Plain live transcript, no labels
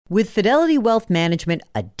With Fidelity Wealth Management,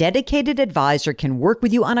 a dedicated advisor can work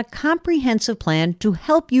with you on a comprehensive plan to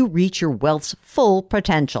help you reach your wealth's full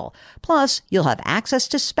potential. Plus, you'll have access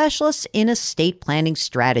to specialists in estate planning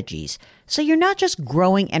strategies. So you're not just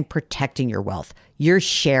growing and protecting your wealth, you're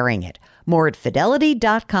sharing it. More at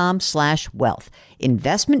fidelity.com/wealth.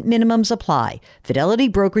 Investment minimums apply. Fidelity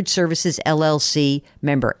Brokerage Services, LLC,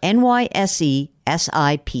 member NYSE,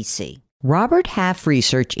 SIPC. Robert Half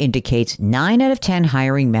research indicates 9 out of 10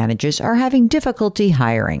 hiring managers are having difficulty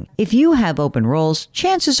hiring. If you have open roles,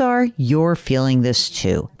 chances are you're feeling this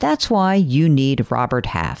too. That's why you need Robert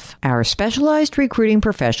Half. Our specialized recruiting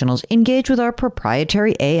professionals engage with our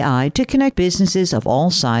proprietary AI to connect businesses of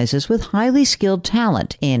all sizes with highly skilled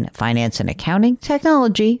talent in finance and accounting,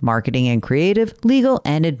 technology, marketing and creative, legal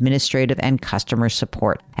and administrative, and customer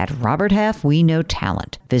support. At Robert Half, we know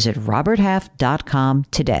talent. Visit roberthalf.com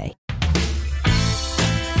today.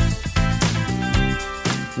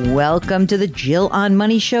 Welcome to the Jill on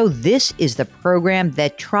Money Show. This is the program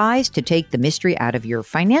that tries to take the mystery out of your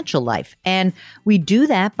financial life. And we do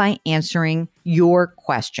that by answering your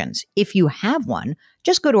questions. If you have one,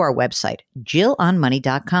 just go to our website,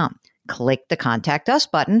 jillonmoney.com. Click the Contact Us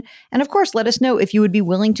button. And of course, let us know if you would be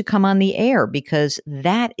willing to come on the air, because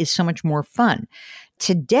that is so much more fun.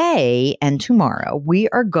 Today and tomorrow, we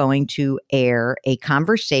are going to air a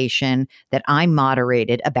conversation that I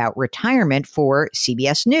moderated about retirement for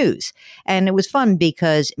CBS News. And it was fun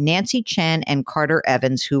because Nancy Chen and Carter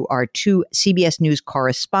Evans, who are two CBS News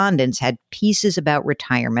correspondents, had pieces about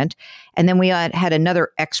retirement. And then we had another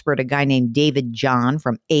expert, a guy named David John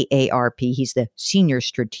from AARP. He's the Senior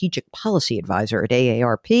Strategic Policy Advisor at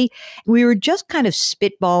AARP. We were just kind of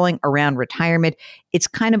spitballing around retirement. It's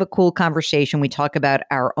kind of a cool conversation. We talk about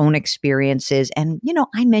our own experiences. And, you know,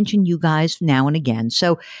 I mention you guys now and again.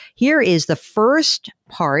 So here is the first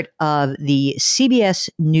part of the CBS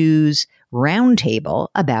News roundtable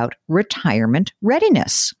about retirement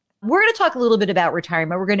readiness. We're going to talk a little bit about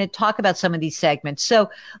retirement. We're going to talk about some of these segments. So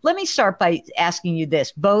let me start by asking you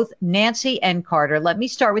this, both Nancy and Carter. Let me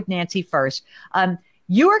start with Nancy first.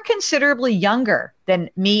 You are considerably younger than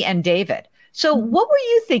me and David. So what were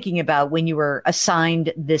you thinking about when you were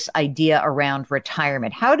assigned this idea around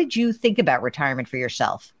retirement? How did you think about retirement for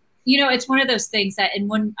yourself? You know, it's one of those things that, and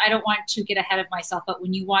when I don't want to get ahead of myself, but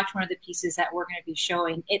when you watch one of the pieces that we're going to be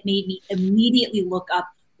showing, it made me immediately look up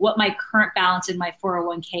what my current balance in my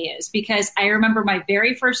 401k is. Because I remember my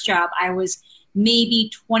very first job, I was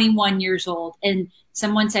maybe 21 years old, and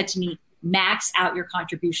someone said to me, max out your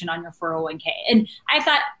contribution on your 401k. And I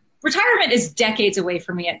thought, retirement is decades away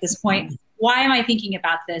from me at this point. Why am I thinking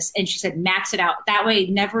about this? And she said, max it out. That way it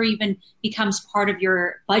never even becomes part of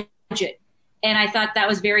your budget. And I thought that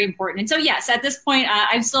was very important. And so, yes, at this point,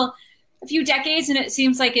 I'm still a few decades, and it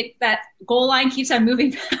seems like that goal line keeps on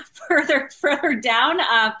moving further down,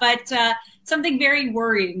 but something very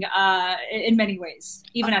worrying in many ways,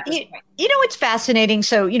 even at this point. You know, it's fascinating.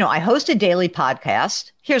 So, you know, I host a daily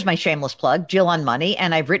podcast. Here's my shameless plug, Jill on Money.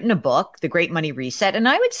 And I've written a book, The Great Money Reset. And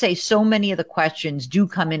I would say so many of the questions do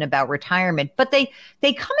come in about retirement, but they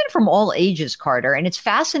come in from all ages, Carter. And it's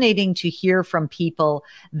fascinating to hear from people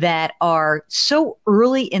that are so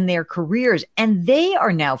early in their careers and they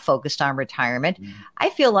are now focused on retirement.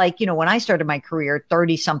 I feel like, you know, when I started my career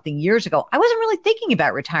 30 something years ago, I wasn't really thinking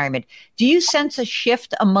about retirement. Do you sense a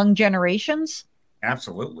shift among generations?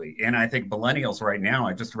 Absolutely. And I think millennials right now,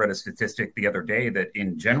 I just read a statistic the other day that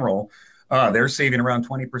in general, they're saving around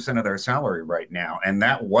 20% of their salary right now. And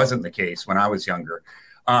that wasn't the case when I was younger.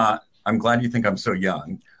 I'm glad you think I'm so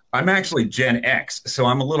young. I'm actually Gen X, so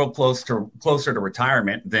I'm a little closer to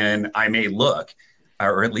retirement than I may look,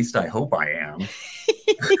 or at least I hope I am.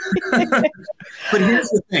 But here's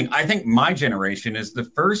the thing. I think my generation is the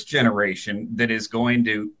first generation that is going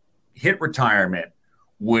to hit retirement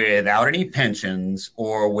without any pensions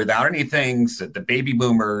or without any things that the baby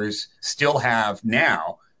boomers still have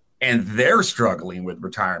now. And they're struggling with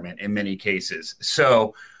retirement in many cases.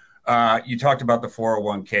 So you talked about the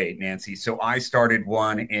 401k, Nancy. So I started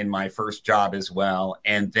one in my first job as well.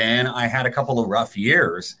 And then I had a couple of rough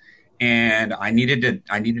years and I needed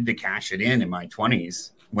to cash it in my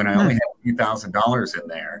 20s when I only had a few $1,000s in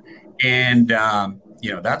there. And,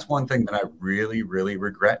 you know, that's one thing that I really, really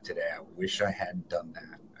regret today. I wish I hadn't done that.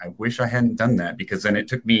 Because then it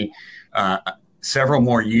took me several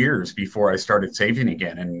more years before I started saving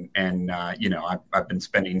again. And you know, I've been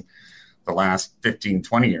spending the last 15,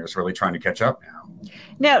 20 years really trying to catch up now.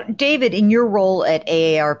 Now, David, in your role at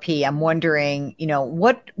AARP, I'm wondering,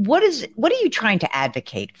 what are you trying to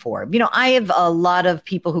advocate for? I have a lot of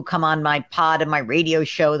people who come on my pod and my radio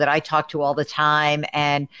show that I talk to all the time.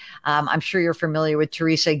 And I'm sure you're familiar with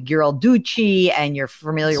Teresa Giralducci and you're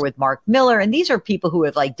familiar with Mark Miller. And these are people who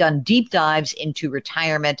have done deep dives into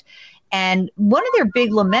retirement. And one of their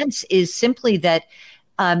big laments is simply that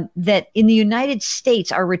in the United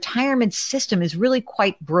States, our retirement system is really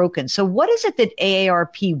quite broken. So what is it that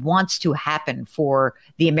AARP wants to happen for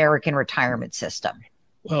the American retirement system?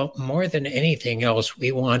 Well, more than anything else,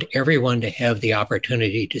 we want everyone to have the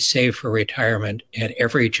opportunity to save for retirement at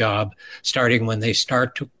every job, starting when they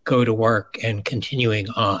start to go to work and continuing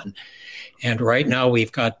on. And right now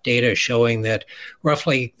we've got data showing that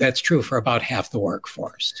roughly that's true for about half the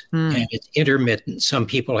workforce. And it's intermittent. Some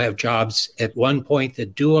people have jobs at one point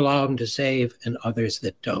that do allow them to save and others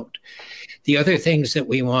that don't. The other things that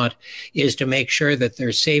we want is to make sure that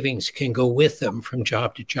their savings can go with them from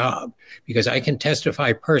job to job, because I can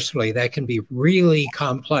testify personally that can be really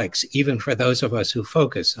complex, even for those of us who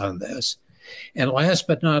focus on this. And last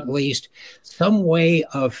but not least, some way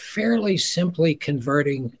of fairly simply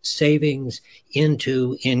converting savings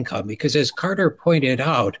into income. Because as Carter pointed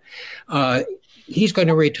out, he's going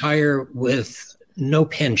to retire with no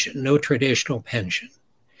pension, no traditional pension.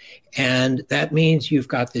 And that means you've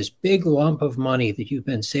got this big lump of money that you've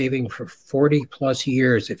been saving for 40 plus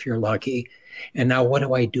years, if you're lucky. And now what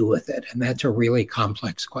do I do with it? And that's a really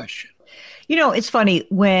complex question. It's funny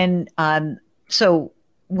when I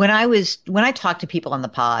talk to people on the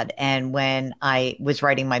pod and when I was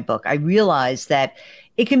writing my book, I realized that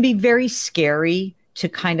it can be very scary to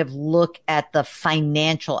kind of look at the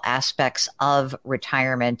financial aspects of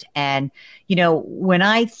retirement. And, when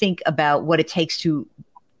I think about what it takes to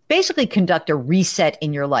basically conduct a reset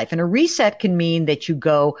in your life. And a reset can mean that you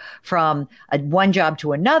go from one job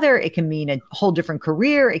to another. It can mean a whole different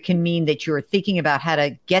career. It can mean that you're thinking about how to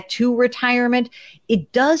get to retirement.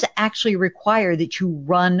 It does actually require that you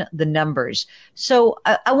run the numbers. So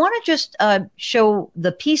I want to just show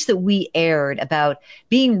the piece that we aired about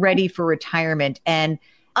being ready for retirement. And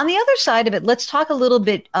on the other side of it, let's talk a little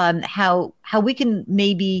bit how we can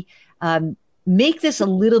maybe make this a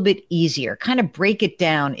little bit easier, kind of break it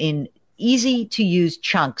down in easy to use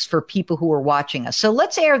chunks for people who are watching us. So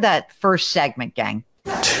let's air that first segment, gang.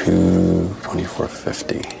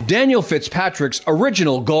 224.50. Daniel Fitzpatrick's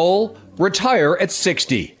original goal, retire at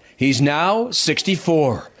 60. He's now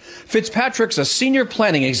 64. Fitzpatrick's a senior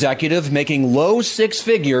planning executive making low six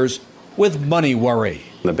figures with money worry.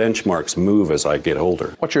 The benchmarks move as I get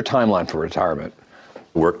older. What's your timeline for retirement?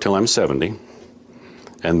 Work till I'm 70.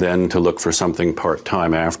 And then to look for something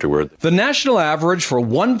part-time afterward. The national average for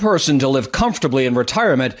one person to live comfortably in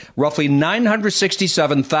retirement, roughly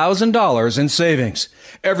 $967,000 in savings.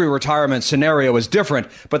 Every retirement scenario is different,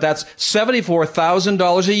 but that's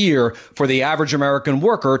 $74,000 a year for the average American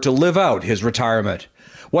worker to live out his retirement.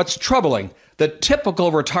 What's troubling, the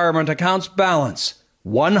typical retirement account's balance,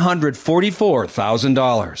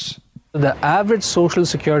 $144,000. The average Social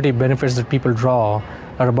Security benefits that people draw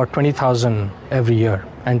are about $20,000 every year.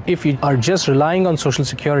 And if you are just relying on Social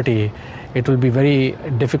Security, it will be very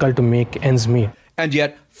difficult to make ends meet. And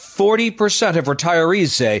yet, 40% of retirees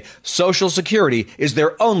say Social Security is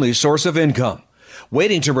their only source of income.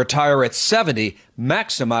 Waiting to retire at 70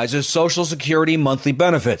 maximizes Social Security monthly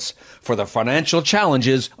benefits for the financial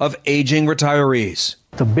challenges of aging retirees.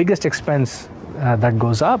 The biggest expense that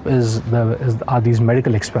goes up are these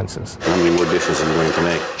medical expenses. How many more dishes are you going to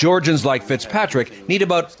make? Georgians like Fitzpatrick need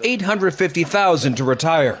about $850,000 to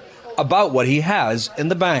retire, about what he has in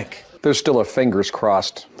the bank. There's still a fingers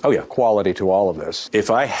crossed quality to all of this. If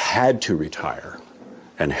I had to retire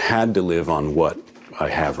and had to live on what I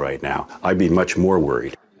have right now, I'd be much more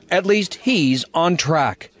worried. At least he's on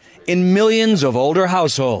track. In millions of older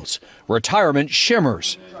households, retirement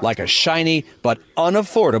shimmers like a shiny but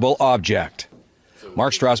unaffordable object.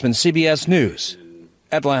 Mark Strassman, CBS News,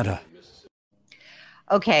 Atlanta.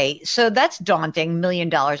 Okay, so that's daunting, $1 million.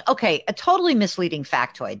 Okay, a totally misleading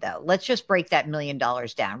factoid, though. Let's just break that $1 million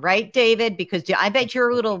down, right, David? Because I bet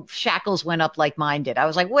your little shackles went up like mine did. I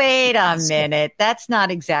was like, wait a minute, that's not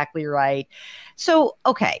exactly right. So,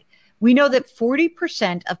 okay, we know that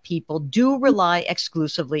 40% of people do rely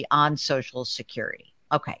exclusively on Social Security.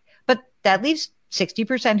 Okay, but that leaves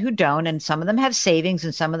 60% who don't, and some of them have savings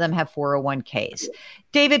and some of them have 401ks.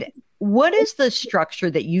 David, what is the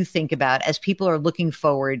structure that you think about as people are looking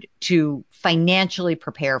forward to financially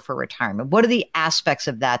prepare for retirement? What are the aspects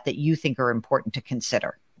of that you think are important to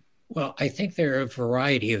consider? Well, I think there are a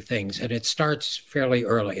variety of things, and it starts fairly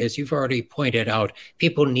early. As you've already pointed out,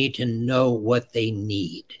 people need to know what they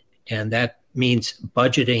need. And that means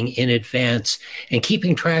budgeting in advance and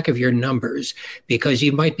keeping track of your numbers, because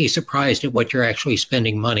you might be surprised at what you're actually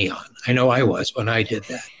spending money on. I know I was when I did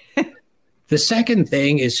that. The second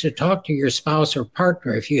thing is to talk to your spouse or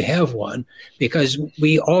partner if you have one, because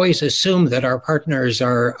we always assume that our partners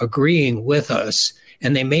are agreeing with us,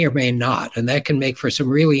 and they may or may not. And that can make for some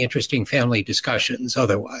really interesting family discussions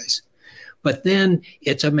otherwise. But then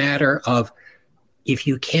it's a matter of, if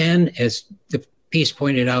you can, as the piece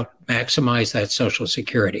pointed out, maximize that Social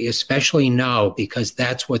Security, especially now, because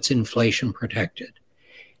that's what's inflation protected.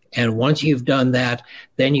 And once you've done that,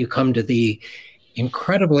 then you come to the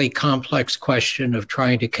incredibly complex question of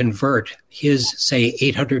trying to convert his, say,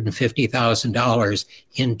 $850,000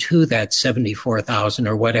 into that $74,000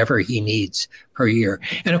 or whatever he needs per year.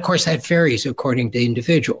 And of course, that varies according to the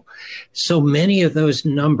individual. So many of those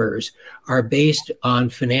numbers are based on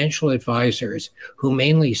financial advisors who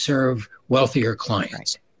mainly serve wealthier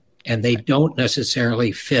clients. And they don't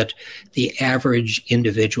necessarily fit the average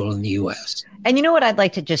individual in the U.S. And you know what I'd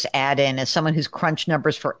like to just add in, as someone who's crunched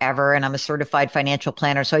numbers forever, and I'm a certified financial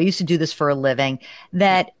planner, so I used to do this for a living,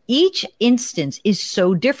 that each instance is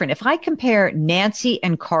so different. If I compare Nancy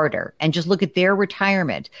and Carter and just look at their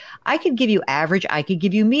retirement, I could give you average, I could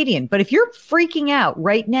give you median. But if you're freaking out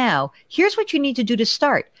right now, here's what you need to do to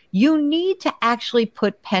start. You need to actually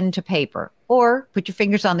put pen to paper or put your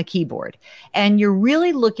fingers on the keyboard. And you're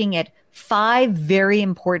really looking at 5 very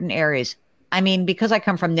important areas. I mean, because I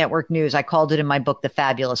come from network news, I called it in my book, The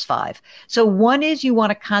Fabulous 5. So one is you want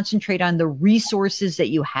to concentrate on the resources that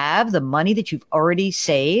you have, the money that you've already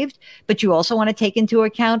saved, but you also want to take into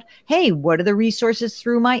account, hey, what are the resources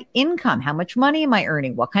through my income? How much money am I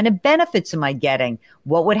earning? What kind of benefits am I getting?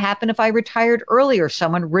 What would happen if I retired early or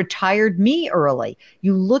someone retired me early?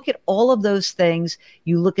 You look at all of those things.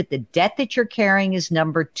 You look at the debt that you're carrying is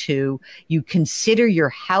number 2. You consider your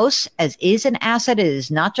house as is an asset. It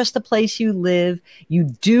is not just the place you live. You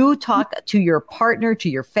do talk to your partner, to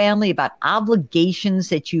your family about obligations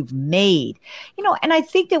that you've made. You know, and I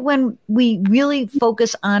think that when we really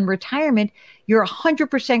focus on retirement, you're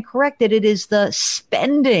 100% correct that it is the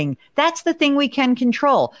spending. That's the thing we can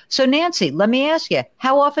control. So Nancy, let me ask you,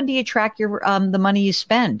 how often do you track your the money you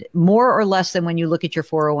spend? More or less than when you look at your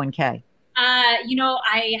 401k?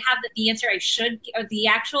 I have the answer I should, or the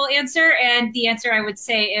actual answer, and the answer I would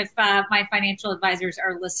say if my financial advisors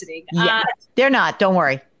are listening. Yeah, they're not. Don't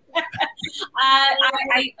worry.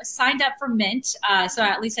 I signed up for Mint, so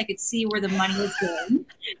at least I could see where the money was going.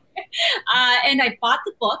 And I bought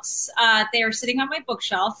the books. They are sitting on my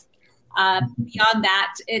bookshelf. Beyond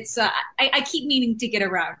that, it's I keep meaning to get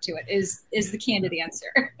around to it is the candid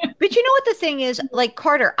answer. But you know what the thing is, like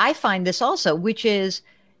Carter, I find this also, which is,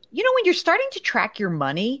 you know, when you're starting to track your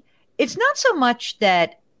money, it's not so much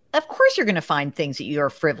that, of course, you're going to find things that you're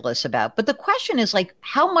frivolous about. But the question is, like,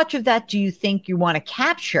 how much of that do you think you want to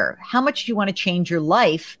capture? How much do you want to change your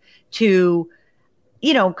life to,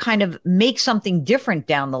 you know, kind of make something different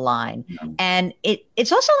down the line? And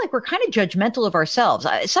it's also like we're kind of judgmental of ourselves.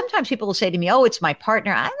 Sometimes people will say to me, oh, it's my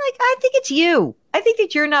partner. I'm like, I think it's you. I think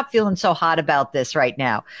that you're not feeling so hot about this right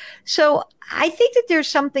now. So I think that there's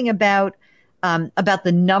something about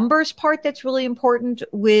the numbers part that's really important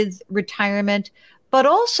with retirement. But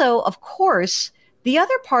also, of course, the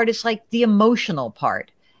other part is like the emotional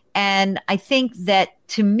part. And I think that,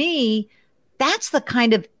 to me, that's the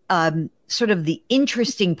kind of sort of the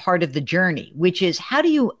interesting part of the journey, which is how do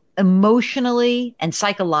you emotionally and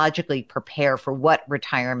psychologically prepare for what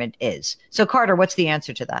retirement is? So, Carter, what's the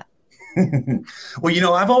answer to that? Well, you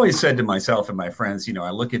know, I've always said to myself and my friends, you know,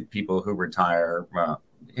 I look at people who retire,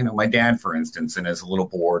 you know, my dad, for instance, and is a little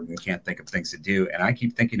bored and can't think of things to do. And I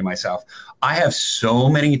keep thinking to myself, I have so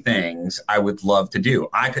many things I would love to do.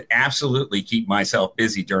 I could absolutely keep myself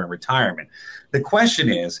busy during retirement. The question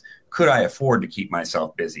is, could I afford to keep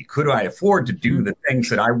myself busy? Could I afford to do the things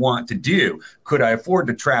that I want to do? Could I afford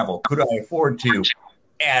to travel? Could I afford to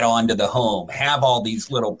add on to the home, have all these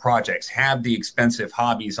little projects, have the expensive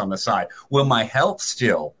hobbies on the side? Will my health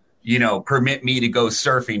still, you know, permit me to go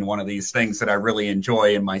surfing, one of these things that I really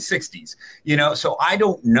enjoy in my 60s? You know, so I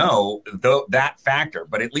don't know that factor,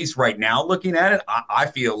 but at least right now looking at it, I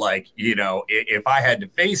feel like, you know, if I had to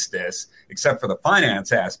face this, except for the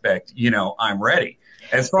finance aspect, you know, I'm ready.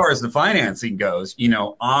 As far as the financing goes, you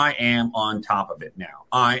know, I am on top of it now.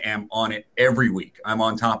 I am on it every week. I'm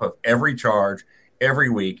on top of every charge, every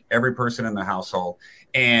week, every person in the household.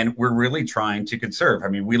 And we're really trying to conserve. I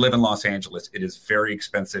mean, we live in Los Angeles. It is very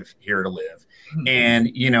expensive here to live. Mm-hmm.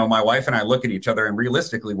 And, my wife and I look at each other, and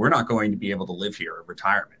realistically, we're not going to be able to live here in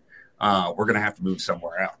retirement. We're going to have to move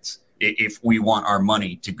somewhere else if we want our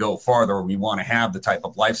money to go farther, or we want to have the type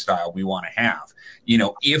of lifestyle we want to have.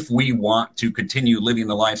 If we want to continue living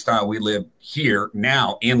the lifestyle we live here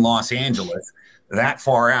now in Los Angeles, that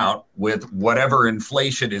far out with whatever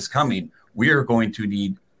inflation is coming, we are going to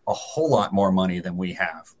need a whole lot more money than we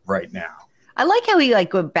have right now. I like how he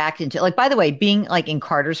go back into by the way, being in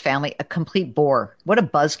Carter's family, a complete bore. What a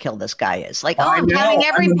buzzkill this guy is. I'm counting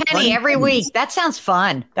every penny every week. That sounds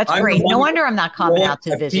fun. That's great. No wonder I'm not coming out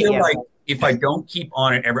to visit you. Like if I don't keep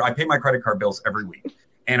on it I pay my credit card bills every week.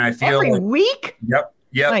 And I feel every week? Yep.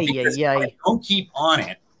 If I don't keep on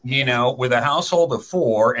it, with a household of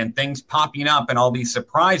 4 and things popping up and all these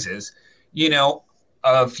surprises,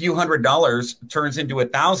 a few $100s turns into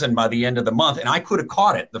 $1,000 by the end of the month. And I could have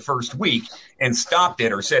caught it the first week and stopped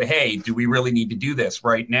it or said, hey, do we really need to do this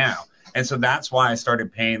right now? And so that's why I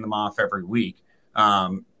started paying them off every week,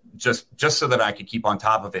 just so that I could keep on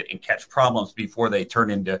top of it and catch problems before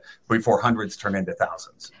hundreds turn into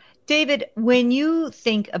thousands. David, when you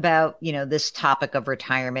think about, this topic of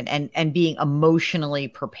retirement and being emotionally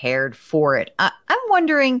prepared for it, I'm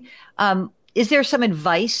wondering, is there some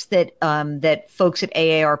advice that that folks at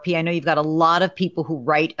AARP, I know you've got a lot of people who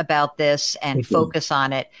write about this and focus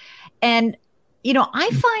on it. And, I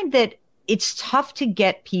find that it's tough to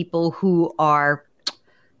get people who are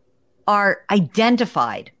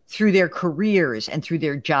identified through their careers and through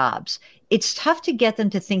their jobs. It's tough to get them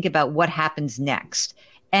to think about what happens next.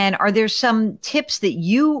 And are there some tips that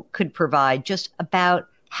you could provide just about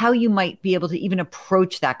how you might be able to even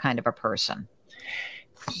approach that kind of a person?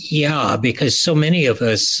 Yeah, because so many of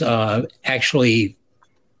us actually,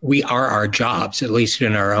 we are our jobs, at least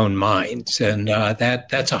in our own minds. And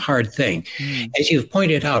that's a hard thing. As you've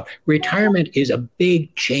pointed out, retirement is a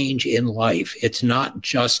big change in life. It's not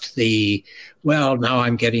just now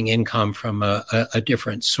I'm getting income from a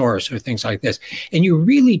different source or things like this. And you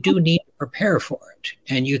really do need to prepare for it.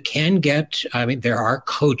 And you can there are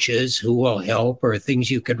coaches who will help or things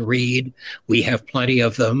you can read. We have plenty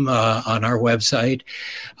of them on our website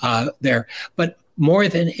there. But more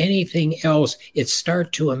than anything else, it's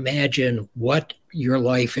start to imagine what your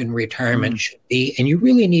life in retirement should be. And you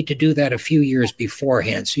really need to do that a few years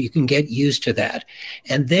beforehand so you can get used to that.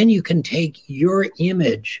 And then you can take your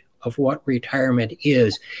image of what retirement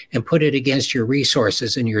is and put it against your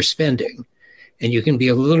resources and your spending. And you can be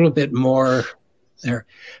a little bit more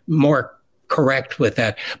correct with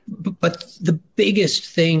that. But the biggest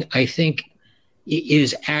thing, I think,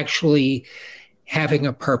 is actually having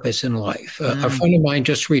a purpose in life. A friend of mine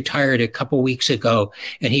just retired a couple weeks ago,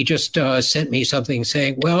 and he just sent me something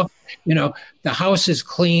saying, well, the house is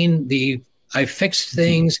clean. I fixed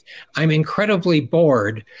things. I'm incredibly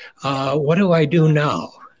bored. What do I do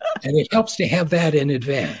now? And it helps to have that in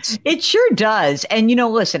advance. It sure does. And,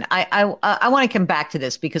 listen, I want to come back to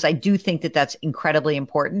this because I do think that that's incredibly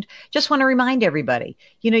important. Just want to remind everybody,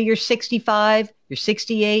 you're 65, you're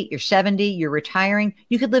 68, you're 70, you're retiring.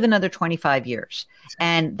 You could live another 25 years.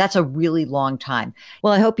 And that's a really long time.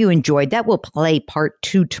 Well, I hope you enjoyed that. We'll play part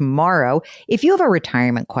 2 tomorrow. If you have a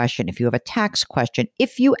retirement question, if you have a tax question,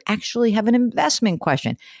 if you actually have an investment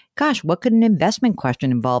question, gosh, what could an investment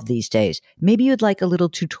question involve these days? Maybe you'd like a little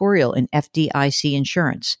tutorial in FDIC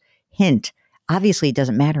insurance. Hint, obviously it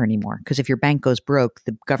doesn't matter anymore because if your bank goes broke,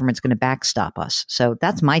 the government's going to backstop us. So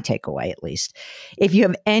that's my takeaway, at least. If you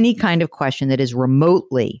have any kind of question that is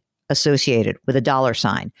remotely associated with a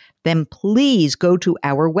 $, then please go to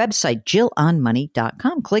our website,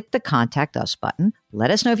 JillOnMoney.com. Click the Contact Us button. Let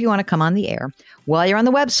us know if you want to come on the air. While you're on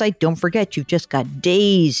the website, don't forget you've just got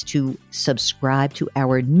days to subscribe to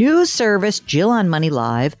our new service, Jill on Money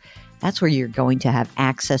Live. That's where you're going to have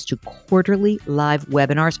access to quarterly live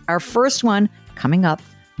webinars. Our first one coming up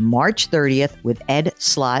March 30th with Ed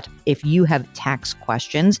Slott. If you have tax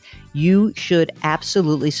questions, you should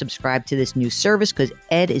absolutely subscribe to this new service because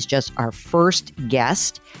Ed is just our first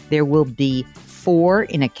guest. There will be 4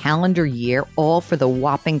 in a calendar year, all for the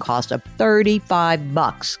whopping cost of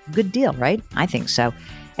 $35. Good deal, right? I think so.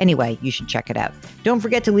 Anyway, you should check it out. Don't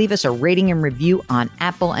forget to leave us a rating and review on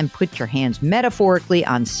Apple and put your hands metaphorically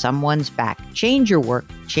on someone's back. Change your work,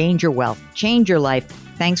 change your wealth, change your life.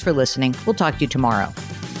 Thanks for listening. We'll talk to you tomorrow.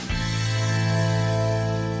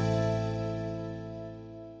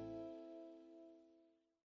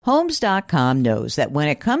 Homes.com knows that when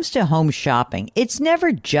it comes to home shopping, it's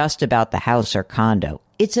never just about the house or condo.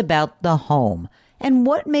 It's about the home. And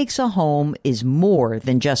what makes a home is more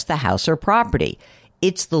than just the house or property.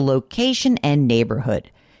 It's the location and neighborhood.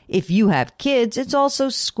 If you have kids, it's also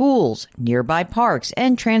schools, nearby parks,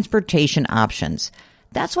 and transportation options.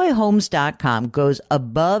 That's why Homes.com goes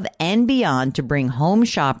above and beyond to bring home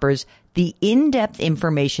shoppers the in-depth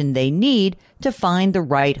information they need to find the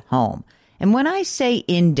right home. And when I say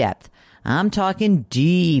in-depth, I'm talking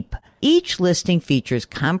deep. Each listing features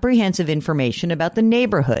comprehensive information about the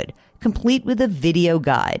neighborhood, complete with a video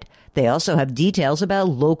guide. They also have details about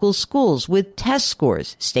local schools with test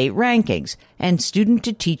scores, state rankings, and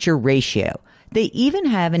student-to-teacher ratio. They even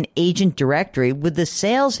have an agent directory with the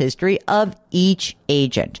sales history of each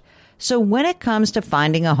agent. So when it comes to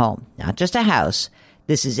finding a home, not just a house,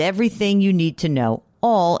 this is everything you need to know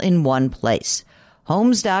all in one place.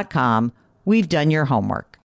 Homes.com, we've done your homework.